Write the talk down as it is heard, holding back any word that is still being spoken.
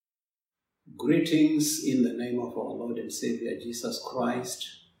Greetings in the name of our Lord and Savior Jesus Christ.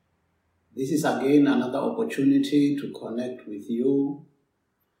 This is again another opportunity to connect with you,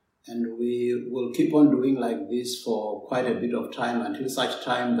 and we will keep on doing like this for quite a bit of time until such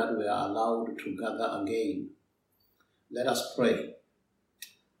time that we are allowed to gather again. Let us pray.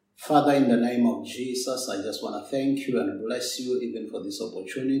 Father, in the name of Jesus, I just want to thank you and bless you even for this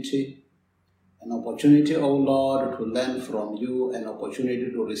opportunity. An opportunity, O Lord, to learn from you, an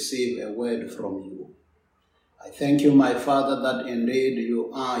opportunity to receive a word from you. I thank you, my Father, that indeed your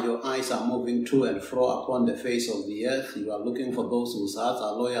eyes are moving to and fro upon the face of the earth. You are looking for those whose hearts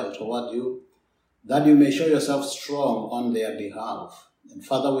are loyal toward you, that you may show yourself strong on their behalf. And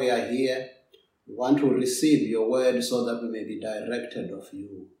Father, we are here. We want to receive your word so that we may be directed of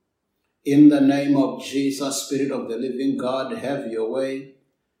you. In the name of Jesus, Spirit of the living God, have your way.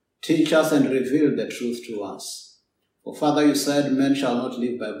 Teach us and reveal the truth to us. For Father, you said, men shall not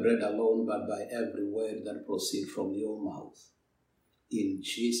live by bread alone, but by every word that proceeds from your mouth. In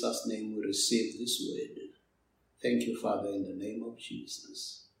Jesus' name we receive this word. Thank you, Father, in the name of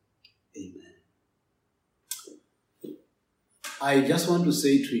Jesus. Amen. I just want to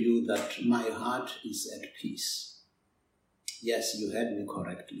say to you that my heart is at peace. Yes, you heard me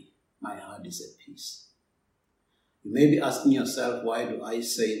correctly. My heart is at peace. You may be asking yourself, why do I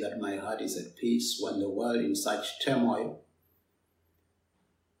say that my heart is at peace when the world is in such turmoil?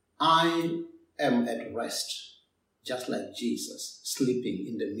 I am at rest, just like Jesus, sleeping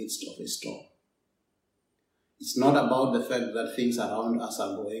in the midst of a storm. It's not about the fact that things around us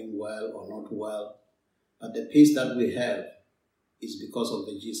are going well or not well, but the peace that we have is because of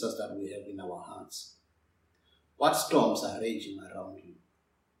the Jesus that we have in our hearts. What storms are raging around you?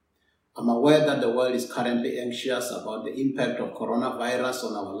 I'm aware that the world is currently anxious about the impact of coronavirus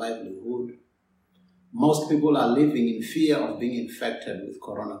on our livelihood. Most people are living in fear of being infected with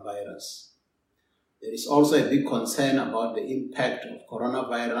coronavirus. There is also a big concern about the impact of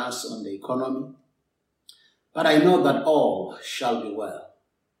coronavirus on the economy. But I know that all shall be well.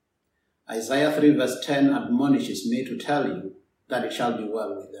 Isaiah 3 verse 10 admonishes me to tell you that it shall be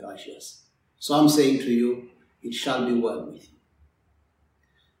well with the righteous. So I'm saying to you, it shall be well with you.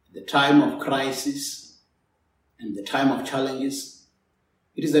 The time of crisis and the time of challenges,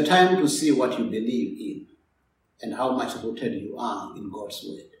 it is the time to see what you believe in and how much rooted you are in God's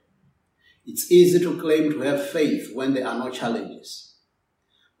word. It's easy to claim to have faith when there are no challenges,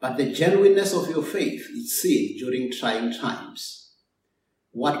 but the genuineness of your faith is seen during trying times.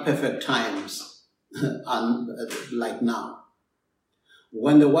 What perfect times are like now?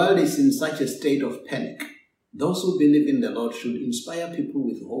 When the world is in such a state of panic, those who believe in the Lord should inspire people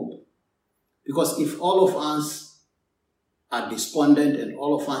with hope. Because if all of us are despondent and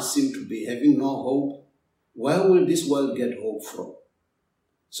all of us seem to be having no hope, where will this world get hope from?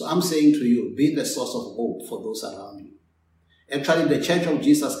 So I'm saying to you, be the source of hope for those around you. Actually, the Church of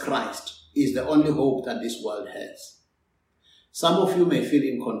Jesus Christ is the only hope that this world has. Some of you may feel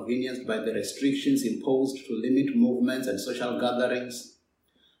inconvenienced by the restrictions imposed to limit movements and social gatherings.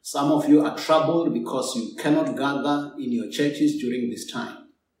 Some of you are troubled because you cannot gather in your churches during this time.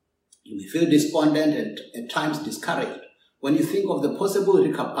 You may feel despondent and at times discouraged when you think of the possible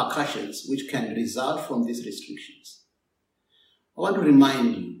repercussions which can result from these restrictions. I want to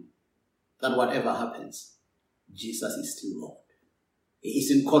remind you that whatever happens, Jesus is still Lord. He is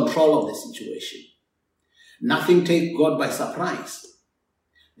in control of the situation. Nothing takes God by surprise.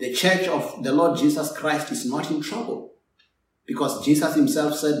 The church of the Lord Jesus Christ is not in trouble. Because Jesus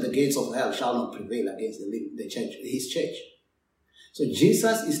himself said the gates of hell shall not prevail against the church, his church. So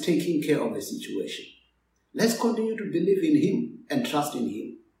Jesus is taking care of the situation. Let's continue to believe in him and trust in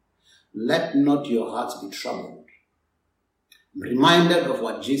him. Let not your hearts be troubled. I'm reminded of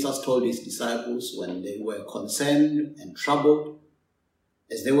what Jesus told his disciples when they were concerned and troubled,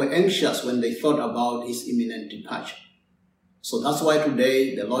 as they were anxious when they thought about his imminent departure. So that's why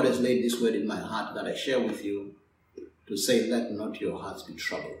today the Lord has laid this word in my heart that I share with you, to say, let not your hearts be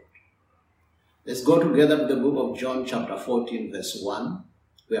troubled. Let's go together to the book of John chapter 14 verse 1.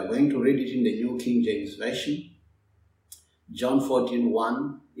 We are going to read it in the New King James Version. John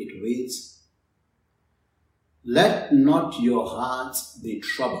 14:1, it reads, let not your hearts be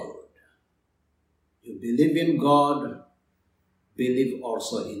troubled. You believe in God, believe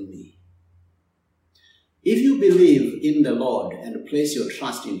also in me. If you believe in the Lord and place your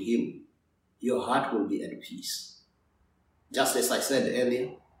trust in him, your heart will be at peace. Just as I said earlier,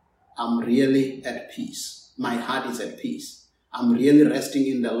 I'm really at peace. My heart is at peace. I'm really resting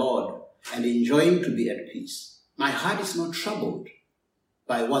in the Lord and enjoying to be at peace. My heart is not troubled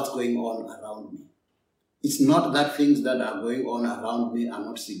by what's going on around me. It's not that things that are going on around me are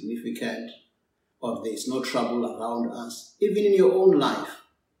not significant or there is no trouble around us, even in your own life,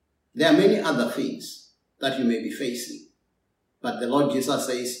 there are many other things that you may be facing. But the Lord Jesus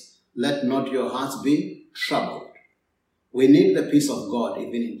says, let not your hearts be troubled. We need the peace of God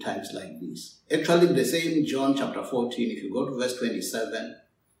even in times like this. Actually, the same John chapter 14, if you go to verse 27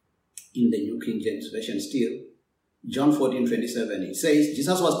 in the New King James Version still, John 14:27, it says,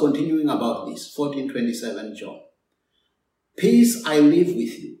 Jesus was continuing about this, 14:27 John. Peace I leave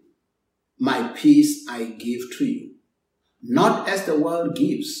with you, my peace I give to you. Not as the world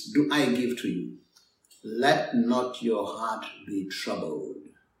gives, do I give to you. Let not your heart be troubled,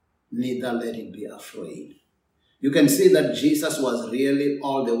 neither let it be afraid. You can see that Jesus was really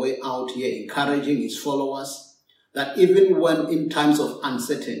all the way out here encouraging his followers that even when in times of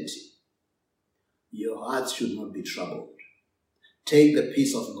uncertainty, your hearts should not be troubled. Take the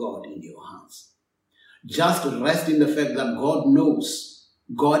peace of God in your hearts. Just rest in the fact that God knows.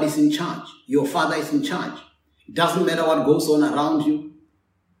 God is in charge. Your Father is in charge. It doesn't matter what goes on around you.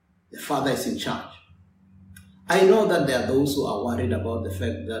 The Father is in charge. I know that there are those who are worried about the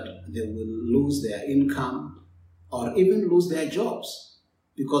fact that they will lose their income or even lose their jobs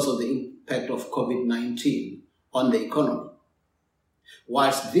because of the impact of COVID-19 on the economy.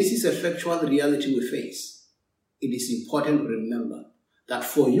 Whilst this is a factual reality we face, it is important to remember that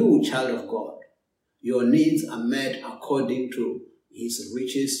for you, child of God, your needs are met according to his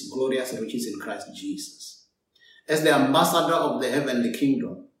riches, glorious riches in Christ Jesus. As the ambassador of the heavenly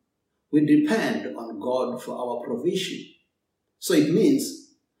kingdom, we depend on God for our provision. So it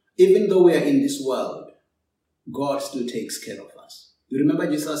means, even though we are in this world, God still takes care of us. You remember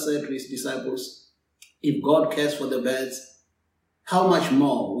Jesus said to his disciples, if God cares for the birds, how much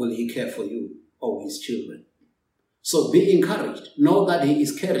more will he care for you or his children? So be encouraged. Know that he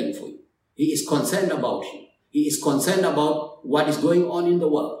is caring for you. He is concerned about you. He is concerned about what is going on in the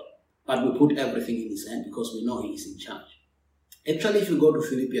world. But we put everything in his hand because we know he is in charge. Actually, if you go to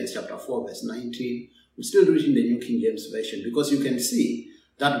Philippians chapter 4, verse 19, we're still reading the New King James Version because you can see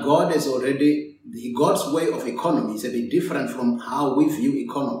that God has already, God's way of economy is a bit different from how we view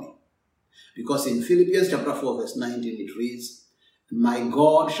economy. Because in Philippians chapter 4, verse 19, it reads, my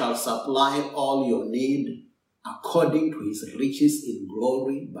God shall supply all your need according to his riches in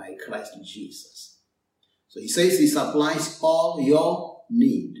glory by Christ Jesus. So he says he supplies all your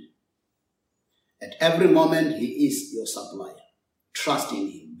need. At every moment, he is your supplier. Trust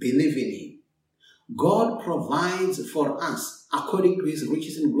in him. Believe in him. God provides for us according to his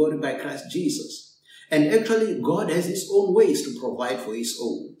riches in glory by Christ Jesus. And actually, God has his own ways to provide for his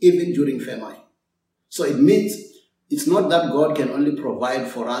own, even during famine. So it means it's not that God can only provide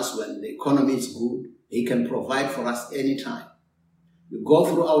for us when the economy is good. He can provide for us anytime. You go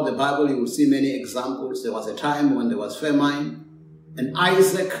throughout the Bible, you will see many examples. There was a time when there was famine, and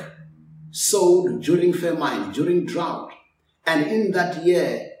Isaac sowed during famine, during drought. And in that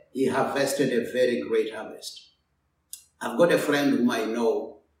year, he harvested a very great harvest. I've got a friend whom I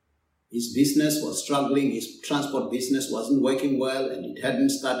know. His business was struggling. His transport business wasn't working well, and it hadn't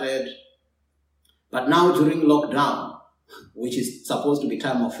started. But now during lockdown, which is supposed to be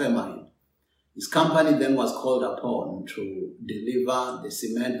time of famine, his company then was called upon to deliver the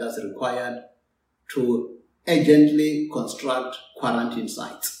cement that's required to urgently construct quarantine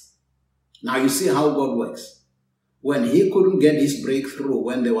sites. Now you see how God works. When he couldn't get his breakthrough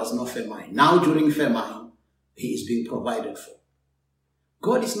when there was no famine, now during famine, he is being provided for.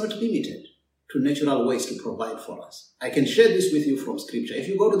 God is not limited to natural ways to provide for us. I can share this with you from scripture. If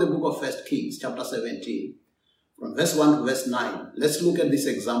you go to the book of 1 Kings, chapter 17, from verse 1 to verse 9, let's look at this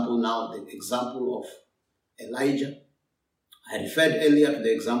example now, the example of Elijah. I referred earlier to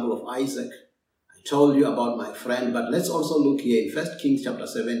the example of Isaac. I told you about my friend, but let's also look here in 1 Kings chapter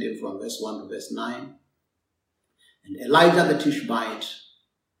 17 from verse 1 to verse 9. And Elijah the Tishbite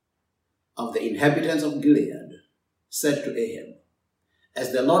of the inhabitants of Gilead said to Ahab,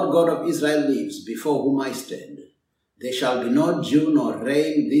 as the Lord God of Israel lives, before whom I stand, there shall be no dew nor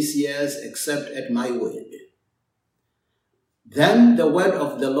rain this year except at my word. Then the word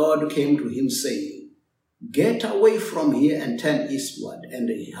of the Lord came to him, saying, get away from here and turn eastward,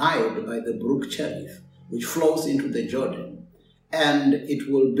 and hide by the brook Cherith, which flows into the Jordan, and it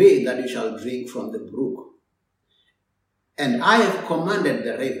will be that you shall drink from the brook. And I have commanded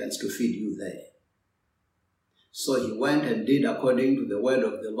the ravens to feed you there. So he went and did according to the word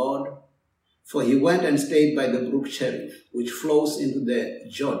of the Lord, for he went and stayed by the brook Cherith, which flows into the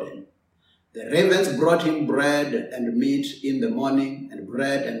Jordan. The ravens brought him bread and meat in the morning, and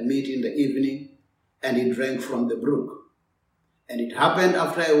bread and meat in the evening, and he drank from the brook. And it happened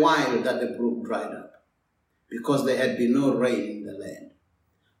after a while that the brook dried up, because there had been no rain in the land.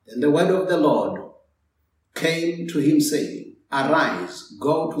 Then the word of the Lord came to him saying, Arise,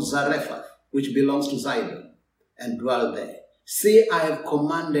 go to Zarephath, which belongs to Sidon, and dwell there. See, I have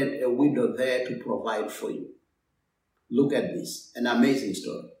commanded a widow there to provide for you. Look at this, an amazing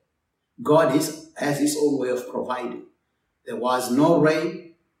story. God has his own way of providing. There was no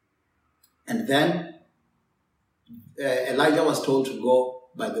rain, and then Elijah was told to go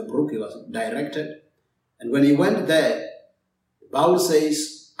by the brook. He was directed. And when he went there, the Bible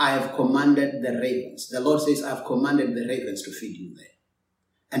says, I have commanded the ravens. The Lord says, I have commanded the ravens to feed you there.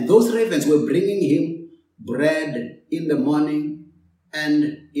 And those ravens were bringing him bread in the morning and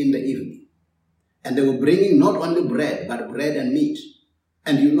in the evening. And they were bringing not only bread, but bread and meat.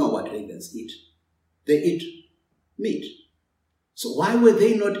 And you know what ravens eat. They eat meat. So why were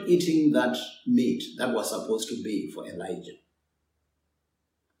they not eating that meat that was supposed to be for Elijah?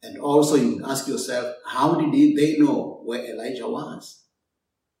 And also you would ask yourself, how did they know where Elijah was?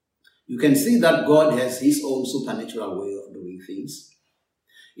 You can see that God has his own supernatural way of doing things.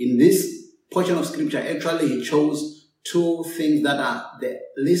 In this portion of scripture, actually he chose two things that are the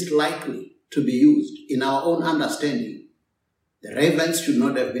least likely to be used in our own understanding. The ravens should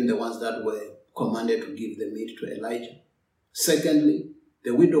not have been the ones that were commanded to give the meat to Elijah. Secondly,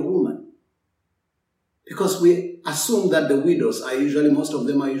 the widow woman. Because we assume that the widows are most of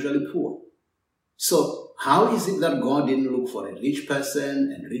them are usually poor. So how is it that God didn't look for a rich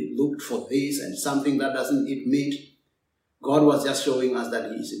person and looked for this and something that doesn't eat meat? God was just showing us that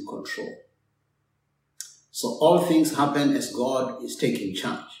he is in control. So all things happen as God is taking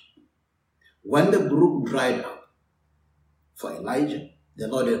charge. When the brook dried up for Elijah, the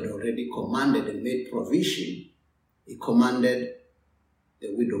Lord had already commanded and made provision. He commanded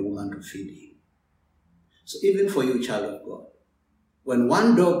the widow woman to feed him. So even for you, child of God, when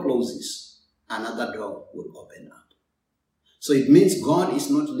one door closes, another door will open up. So it means God is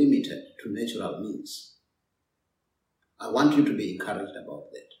not limited to natural means. I want you to be encouraged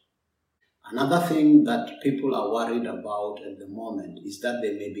about that. Another thing that people are worried about at the moment is that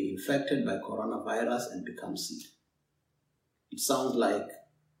they may be infected by coronavirus and become sick. It sounds like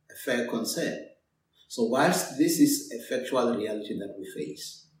a fair concern. So whilst this is a factual reality that we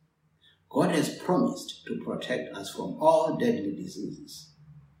face, God has promised to protect us from all deadly diseases.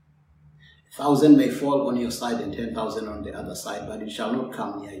 1,000 may fall on your side and 10,000 on the other side, but it shall not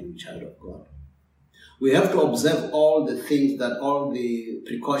come near you, child of God. We have to observe all the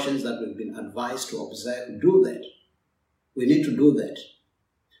precautions that we've been advised to observe. Do that. We need to do that.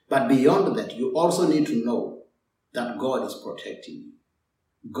 But beyond that, you also need to know that God is protecting you.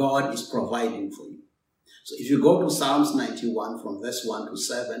 God is providing for you. So if you go to Psalms 91 from verse 1 to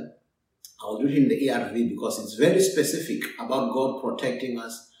 7, I'll do it in the ERV because it's very specific about God protecting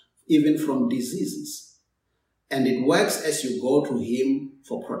us even from diseases. And it works as you go to him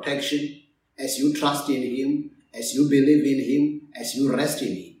for protection, as you trust in him, as you believe in him, as you rest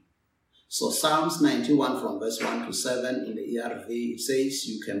in him. So Psalms 91 from verse 1 to 7 in the ERV, it says,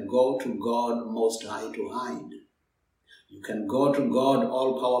 you can go to God Most High to hide. You can go to God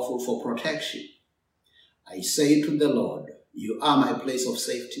All-Powerful for protection. I say to the Lord, you are my place of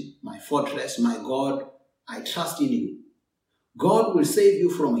safety, my fortress, my God. I trust in you. God will save you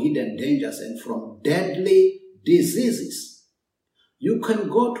from hidden dangers and from deadly diseases. You can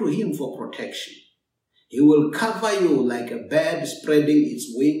go to him for protection. He will cover you like a bird spreading its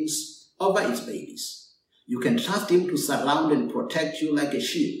wings over its babies. You can trust him to surround and protect you like a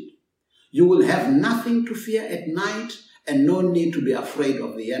shield. You will have nothing to fear at night and no need to be afraid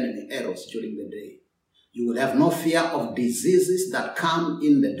of the enemy arrows during the day. You will have no fear of diseases that come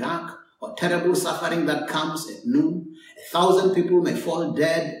in the dark or terrible suffering that comes at noon. 1,000 people may fall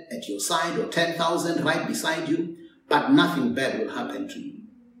dead at your side or 10,000 right beside you, but nothing bad will happen to you.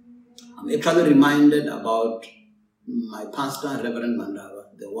 I'm actually reminded about my pastor, Reverend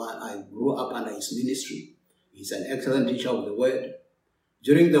Mandava, the one I grew up under his ministry. He's an excellent teacher of the word.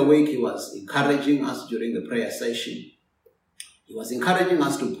 During the week, he was encouraging us during the prayer session. He was encouraging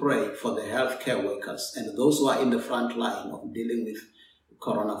us to pray for the healthcare workers and those who are in the front line of dealing with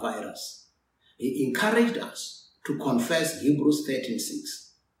coronavirus. He encouraged us to confess Hebrews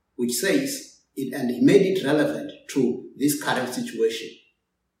 13:6, which says, and he made it relevant to this current situation.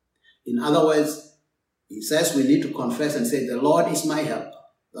 In other words, he says we need to confess and say, the Lord is my helper.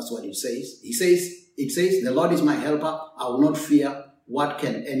 That's what it says. It says, the Lord is my helper. I will not fear. What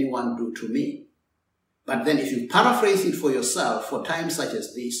can anyone do to me? But then if you paraphrase it for yourself for times such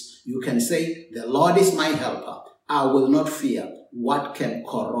as this, you can say, the Lord is my helper. I will not fear. What can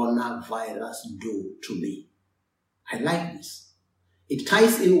coronavirus do to me? I like this. It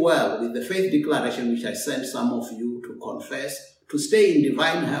ties in well with the faith declaration which I sent some of you to confess, to stay in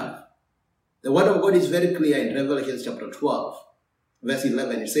divine health. The word of God is very clear in Revelation chapter 12, verse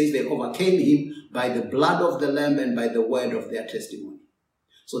 11. It says they overcame him by the blood of the Lamb and by the word of their testimony.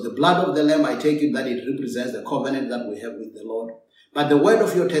 So the blood of the Lamb, I take it that it represents the covenant that we have with the Lord. But the word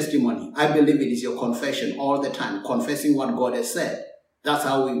of your testimony, I believe it is your confession all the time, confessing what God has said. That's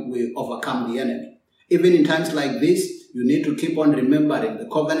how we overcome the enemy. Even in times like this, you need to keep on remembering the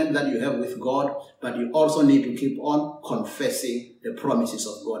covenant that you have with God, but you also need to keep on confessing the promises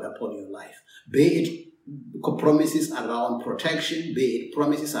of God upon your life. Be it promises around protection, be it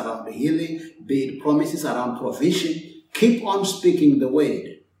promises around healing, be it promises around provision. Keep on speaking the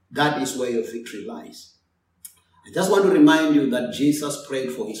word. That is where your victory lies. I just want to remind you that Jesus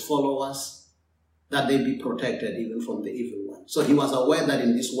prayed for his followers that they be protected even from the evil one. So he was aware that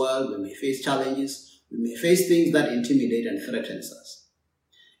in this world we may face challenges, we may face things that intimidate and threatens us.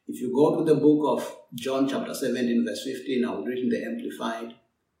 If you go to the book of John chapter 17 verse 15, I will read in the Amplified.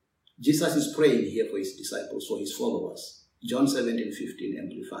 Jesus is praying here for his disciples, for his followers. John 17:15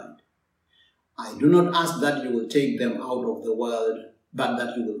 Amplified. I do not ask that you will take them out of the world, but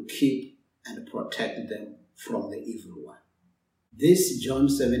that you will keep and protect them from the evil one. This John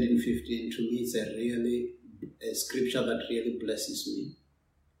 17:15 to me is a scripture that really blesses me.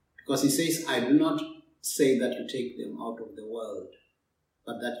 Because he says, I do not say that you take them out of the world,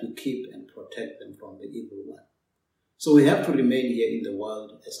 but that you keep and protect them from the evil one. So we have to remain here in the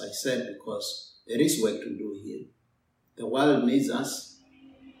world, as I said, because there is work to do here. The world needs us,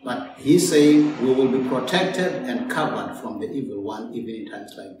 but he's saying we will be protected and covered from the evil one even in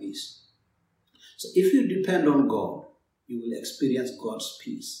times like this. So if you depend on God, you will experience God's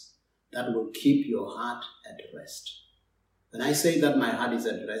peace that will keep your heart at rest. When I say that my heart is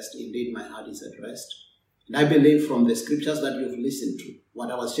at rest, indeed my heart is at rest. And I believe from the scriptures that you've listened to,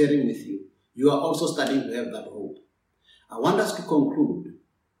 what I was sharing with you, you are also starting to have that hope. I want us to conclude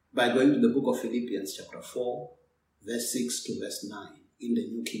by going to the book of Philippians chapter 4, verse 6 to verse 9 in the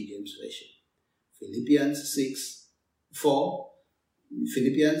New King James Version. Philippians 4,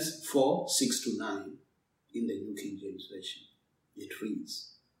 6 to 9 in the New King James Version. It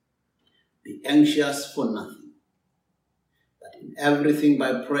reads, Be anxious for nothing, but in everything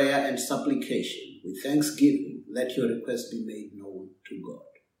by prayer and supplication, with thanksgiving, let your requests be made known to God.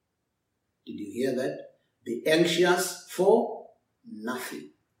 Did you hear that? Be anxious for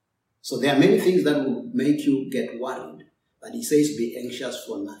nothing. So there are many things that will make you get worried, but he says be anxious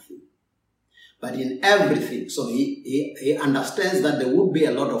for nothing. But in everything, so he understands that there would be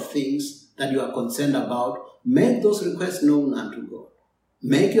a lot of things that you are concerned about. Make those requests known unto God.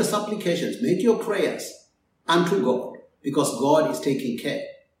 Make your supplications, make your prayers unto God, because God is taking care.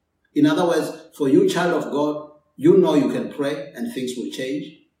 In other words, for you, child of God, you know you can pray and things will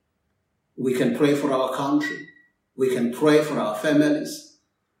change. We can pray for our country. We can pray for our families.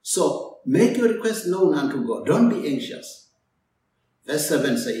 So make your requests known unto God. Don't be anxious. Verse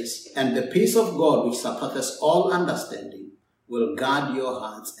 7 says, And the peace of God, which surpasseth all understanding, will guard your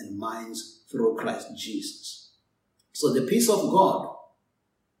hearts and minds through Christ Jesus. So the peace of God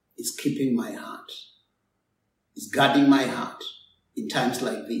is keeping my heart, is guarding my heart in times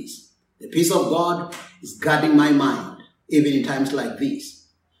like these. The peace of God is guarding my mind, even in times like these,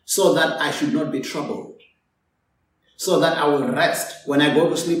 so that I should not be troubled, so that I will rest. When I go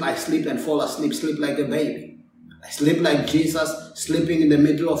to sleep, I sleep and fall asleep, sleep like a baby. I sleep like Jesus, sleeping in the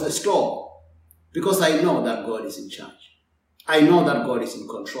middle of a storm, because I know that God is in charge. I know that God is in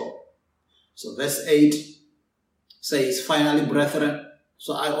control. So verse 8 says, Finally, brethren,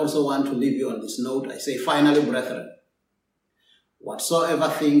 so I also want to leave you on this note. I say, finally, brethren, whatsoever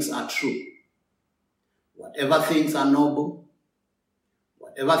things are true, whatever things are noble,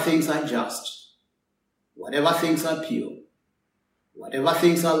 whatever things are just, whatever things are pure, whatever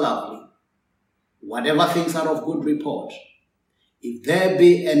things are lovely, whatever things are of good report, if there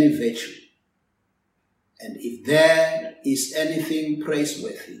be any virtue, and if there is anything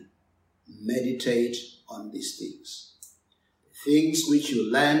praiseworthy, meditate on these things. The things which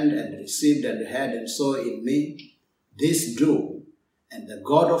you learned and received and heard and saw in me, this do, and the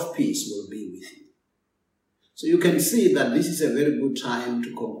God of peace will be with you. So you can see that this is a very good time to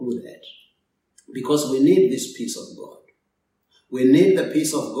conclude it, because we need this peace of God. We need the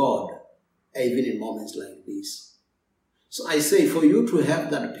peace of God even in moments like this. So I say, for you to have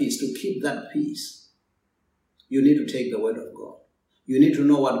that peace, to keep that peace, you need to take the word of God. You need to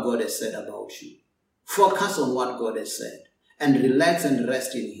know what God has said about you. Focus on what God has said and relax and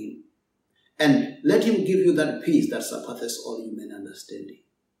rest in Him. And let Him give you that peace that surpasses all human understanding.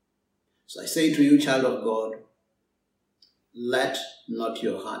 So I say to you, child of God, let not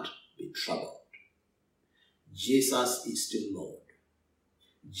your heart be troubled. Jesus is still Lord.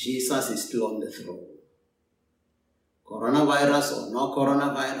 Jesus is still on the throne. Coronavirus or no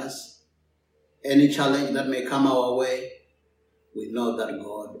coronavirus, any challenge that may come our way, we know that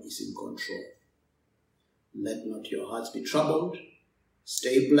God is in control. Let not your hearts be troubled.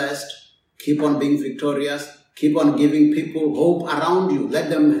 Stay blessed. Keep on being victorious. Keep on giving people hope around you. Let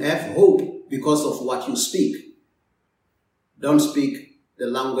them have hope because of what you speak. Don't speak the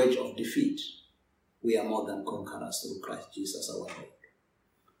language of defeat. We are more than conquerors through Christ Jesus our Lord.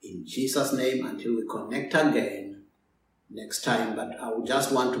 In Jesus' name, until we connect again next time, but I would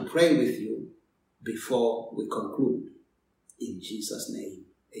just want to pray with you before we conclude. In Jesus' name,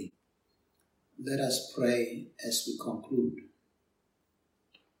 amen. Let us pray as we conclude.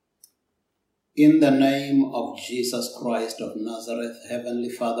 In the name of Jesus Christ of Nazareth, Heavenly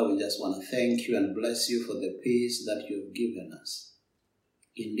Father, we just want to thank you and bless you for the peace that you've given us.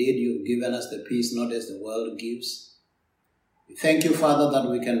 Indeed, you've given us the peace not as the world gives. We thank you, Father, that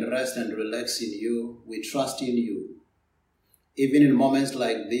we can rest and relax in you. We trust in you. Even in moments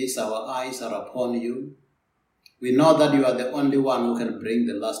like this, our eyes are upon you. We know that you are the only one who can bring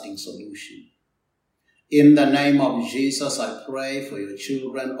the lasting solution. In the name of Jesus, I pray for your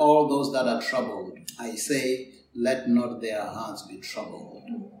children, all those that are troubled. I say, let not their hearts be troubled.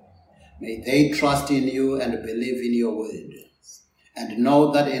 May they trust in you and believe in your word. And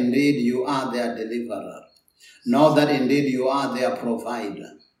know that indeed you are their deliverer. Know that indeed you are their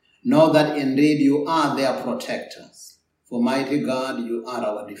provider. Know that indeed you are their protector. For mighty God, you are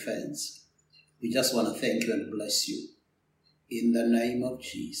our defense. We just want to thank you and bless you. In the name of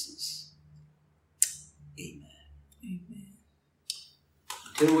Jesus. Amen. Amen.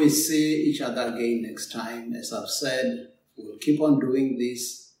 Until we see each other again next time, as I've said, we'll keep on doing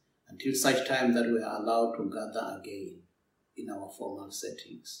this until such time that we are allowed to gather again in our formal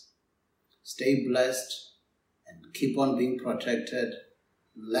settings. Stay blessed and keep on being protected.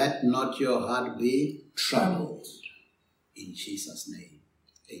 Let not your heart be troubled. In Jesus' name.